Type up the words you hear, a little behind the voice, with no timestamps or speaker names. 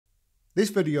This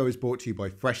video is brought to you by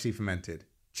Freshly Fermented.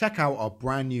 Check out our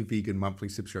brand new vegan monthly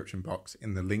subscription box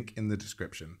in the link in the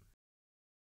description.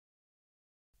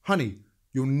 Honey,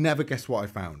 you'll never guess what I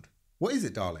found. What is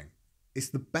it, darling? It's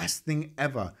the best thing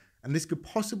ever, and this could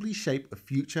possibly shape a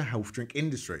future health drink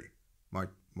industry. My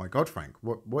God, Frank,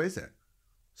 what is it?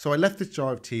 So I left this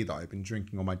jar of tea that I've been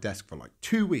drinking on my desk for like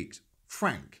 2 weeks.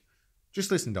 Frank, just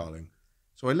listen, darling.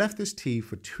 So I left this tea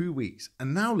for 2 weeks,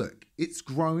 and now look, it's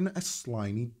grown a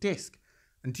slimy disc.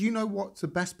 And do you know what the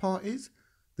best part is?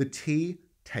 The tea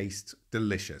tastes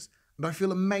delicious, and I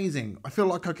feel amazing. I feel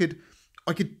like I could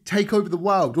take over the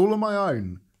world all on my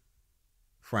own.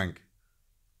 Frank,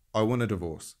 I want a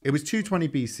divorce. It was 220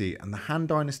 BC, and the Han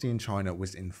Dynasty in China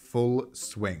was in full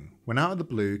swing, when out of the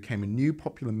blue came a new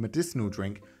popular medicinal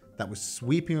drink that was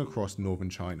sweeping across northern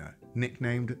China,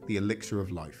 nicknamed the Elixir of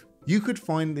Life. You could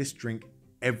find this drink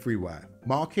everywhere.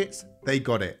 Markets, they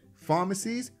got it.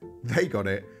 Pharmacies, they got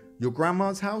it. Your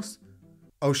grandma's house?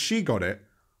 Oh, she got it.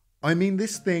 I mean,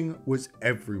 this thing was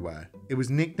everywhere. It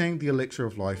was nicknamed the Elixir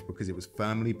of Life because it was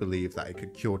firmly believed that it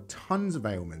could cure tons of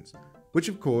ailments, which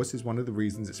of course is one of the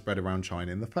reasons it spread around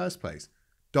China in the first place.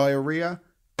 Diarrhea?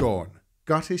 Gone.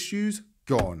 Gut issues?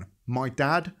 Gone. My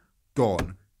dad?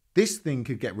 Gone. This thing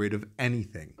could get rid of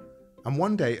anything. And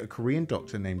one day, a Korean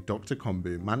doctor named Dr.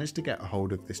 Kombu managed to get a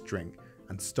hold of this drink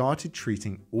and started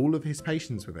treating all of his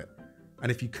patients with it. And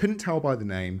if you couldn't tell by the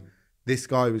name, this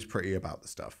guy was pretty about the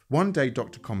stuff. One day,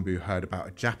 Dr. Kombu heard about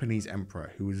a Japanese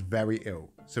emperor who was very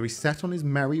ill, so he set on his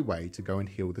merry way to go and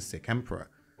heal the sick emperor.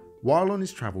 While on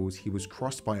his travels, he was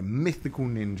crossed by a mythical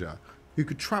ninja who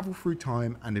could travel through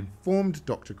time and informed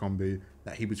Dr. Kombu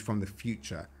that he was from the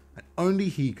future, and only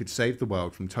he could save the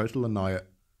world from total annihilation.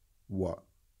 What?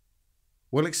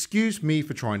 Well, excuse me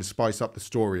for trying to spice up the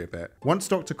story a bit. Once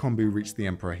Dr. Kombu reached the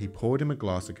emperor, he poured him a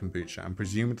glass of kombucha and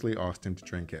presumably asked him to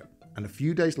drink it. And a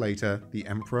few days later, the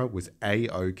emperor was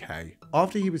A-OK.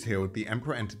 After he was healed, the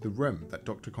emperor entered the room that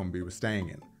Dr. Kombu was staying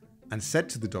in and said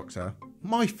to the doctor,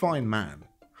 "My fine man,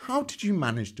 how did you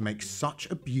manage to make such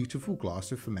a beautiful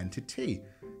glass of fermented tea?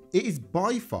 It is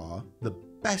by far the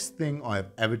best thing I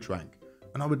have ever drank,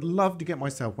 and I would love to get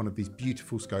myself one of these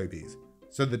beautiful scobies."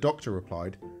 So the doctor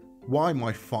replied, "Why,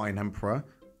 my fine emperor,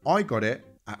 I got it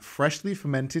at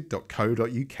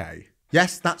freshlyfermented.co.uk.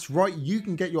 Yes, that's right, you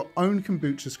can get your own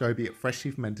kombucha SCOBY at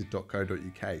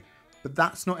freshlyfermented.co.uk. But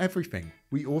that's not everything.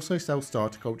 We also sell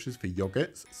starter cultures for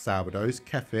yogurts, sourdoughs,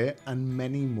 kefir, and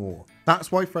many more.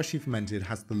 That's why Freshly Fermented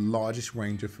has the largest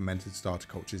range of fermented starter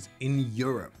cultures in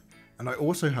Europe. And I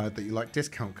also heard that you like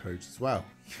discount codes as well.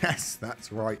 Yes,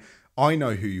 that's right. I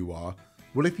know who you are.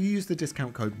 Well, if you use the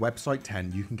discount code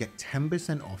website10, you can get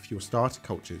 10% off your starter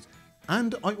cultures.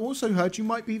 And I also heard you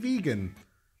might be vegan.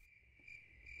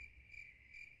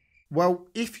 Well,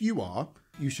 if you are,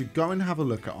 you should go and have a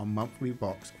look at our monthly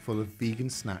box full of vegan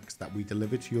snacks that we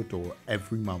deliver to your door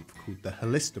every month called the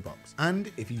Holista Box.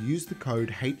 And if you use the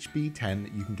code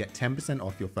HB10, you can get 10%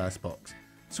 off your first box.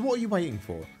 So what are you waiting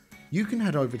for? You can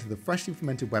head over to the Freshly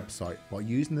Fermented website by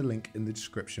using the link in the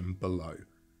description below.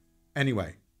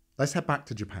 Anyway, let's head back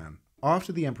to Japan.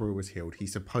 After the emperor was healed, he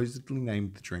supposedly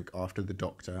named the drink after the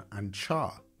doctor and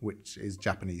cha, which is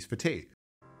Japanese for tea.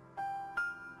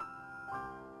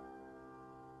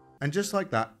 And just like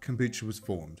that, kombucha was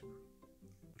formed.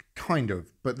 Kind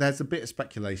of, but there's a bit of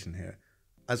speculation here.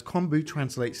 As kombu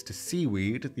translates to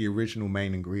seaweed, the original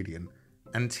main ingredient,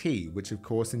 and tea, which of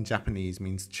course in Japanese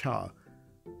means cha,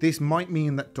 this might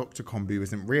mean that Dr. Kombu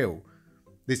isn't real.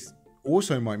 This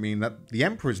also might mean that the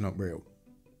emperor's not real.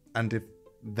 And if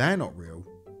they're not real,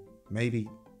 maybe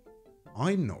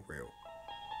I'm not real.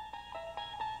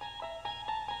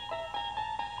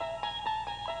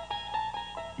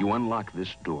 You unlock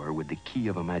this door with the key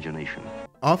of imagination.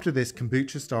 After this,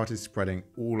 kombucha started spreading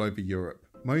all over Europe,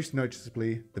 most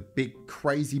noticeably the big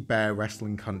crazy bear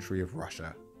wrestling country of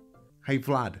Russia. Hey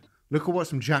Vlad, look at what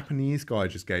some Japanese guy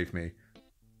just gave me.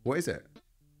 What is it?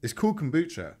 It's called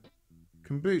kombucha.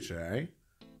 Kombucha, eh?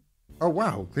 Oh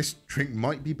wow, this drink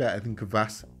might be better than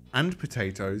kvass and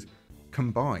potatoes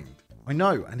combined. I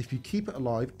know, and if you keep it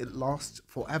alive, it lasts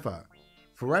forever.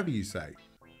 Forever, you say?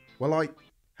 Well,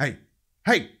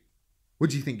 Hey!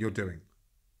 What do you think you're doing?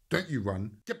 Don't you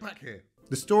run. Get back here.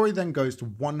 The story then goes to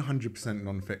 100%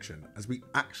 non-fiction, as we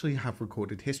actually have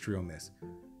recorded history on this.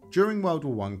 During World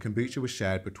War I, kombucha was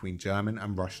shared between German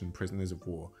and Russian prisoners of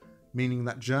war, meaning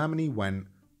that Germany went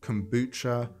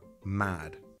kombucha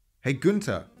mad. Hey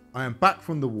Gunther, I am back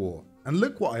from the war, and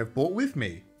look what I have brought with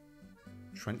me.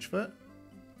 Trenchfoot?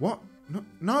 What?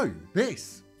 No,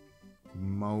 this.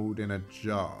 Mold in a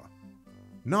jar.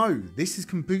 No, this is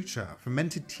kombucha,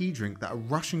 fermented tea drink that a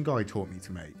Russian guy taught me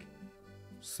to make.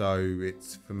 So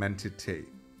it's fermented tea.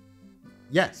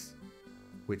 Yes,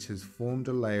 which has formed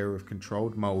a layer of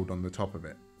controlled mold on the top of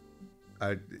it.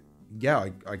 Yeah,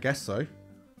 I guess so.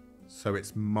 So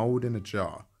it's mold in a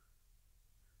jar.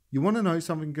 You want to know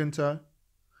something, Gunter?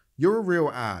 You're a real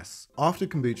ass. After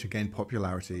kombucha gained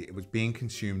popularity, it was being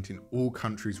consumed in all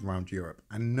countries around Europe,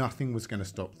 and nothing was going to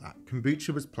stop that.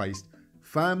 Kombucha was placed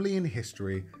firmly in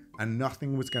history, and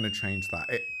nothing was going to change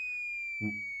that.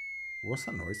 What's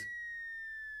that noise?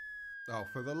 Oh,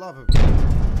 for the love of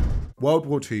God. World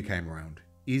War II came around,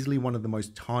 easily one of the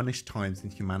most tarnished times in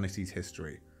humanity's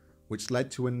history, which led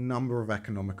to a number of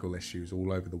economical issues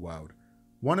all over the world,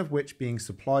 one of which being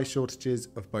supply shortages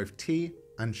of both tea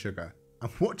and sugar.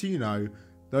 And what do you know?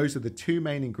 Those are the two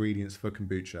main ingredients for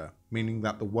kombucha, meaning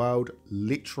that the world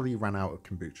literally ran out of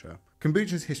kombucha.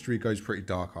 Kombucha's history goes pretty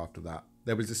dark after that.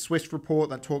 There was a Swiss report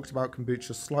that talked about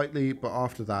kombucha slightly, but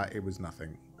after that it was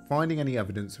nothing. Finding any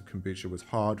evidence of kombucha was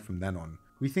hard from then on.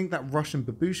 We think that Russian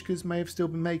babushkas may have still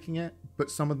been making it,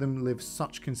 but some of them live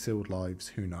such concealed lives,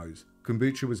 who knows.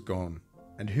 Kombucha was gone,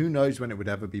 and who knows when it would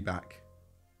ever be back.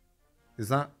 Is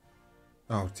that?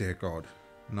 Oh dear God.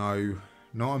 No.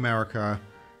 Not America.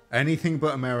 Anything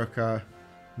but America.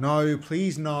 No,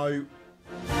 please no.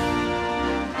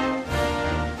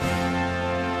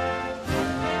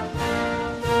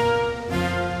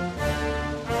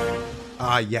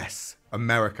 Ah yes,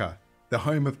 America. The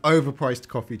home of overpriced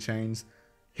coffee chains,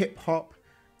 hip-hop,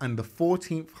 and the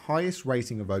 14th highest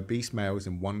rating of obese males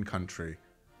in one country.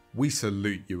 We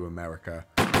salute you, America.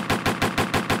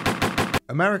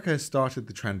 America has started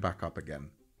the trend back up again.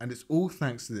 And it's all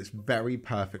thanks to this very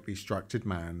perfectly structured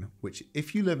man, which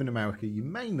if you live in America, you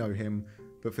may know him,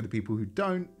 but for the people who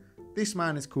don't, this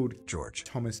man is called George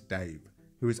Thomas Dave,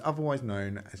 who is otherwise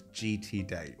known as GT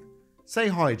Dave. Say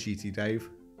hi, GT Dave.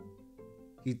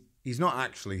 He's not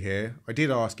actually here. I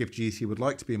did ask if GT would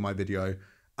like to be in my video,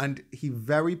 and he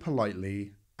very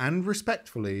politely and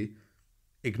respectfully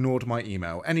ignored my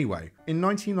email. Anyway, in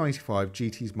 1995,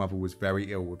 GT's mother was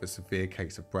very ill with a severe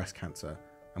case of breast cancer,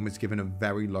 and was given a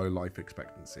very low life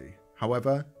expectancy.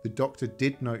 However, the doctor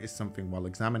did notice something while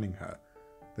examining her.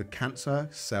 The cancer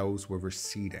cells were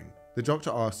receding. The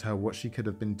doctor asked her what she could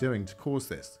have been doing to cause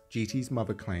this. GT's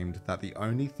mother claimed that the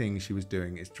only thing she was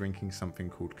doing is drinking something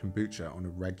called kombucha on a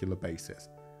regular basis.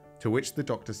 To which the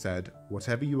doctor said,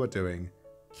 whatever you are doing,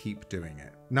 keep doing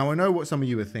it. Now I know what some of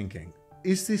you are thinking.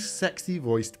 Is this sexy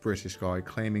voiced British guy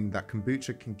claiming that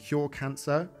kombucha can cure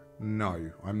cancer? No,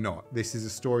 I'm not. This is a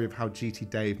story of how GT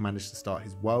Dave managed to start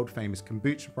his world famous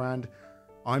kombucha brand.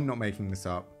 I'm not making this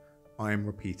up. I am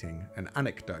repeating an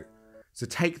anecdote. So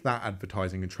take that,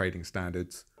 advertising and trading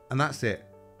standards. And that's it.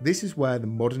 This is where the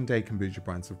modern day kombucha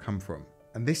brands have come from.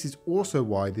 And this is also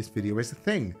why this video is a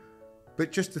thing.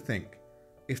 But just to think,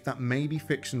 if that maybe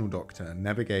fictional doctor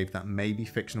never gave that maybe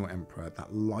fictional emperor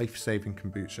that life-saving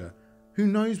kombucha, who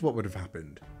knows what would have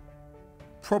happened?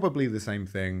 Probably the same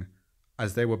thing,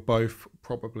 as they were both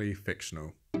probably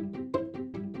fictional.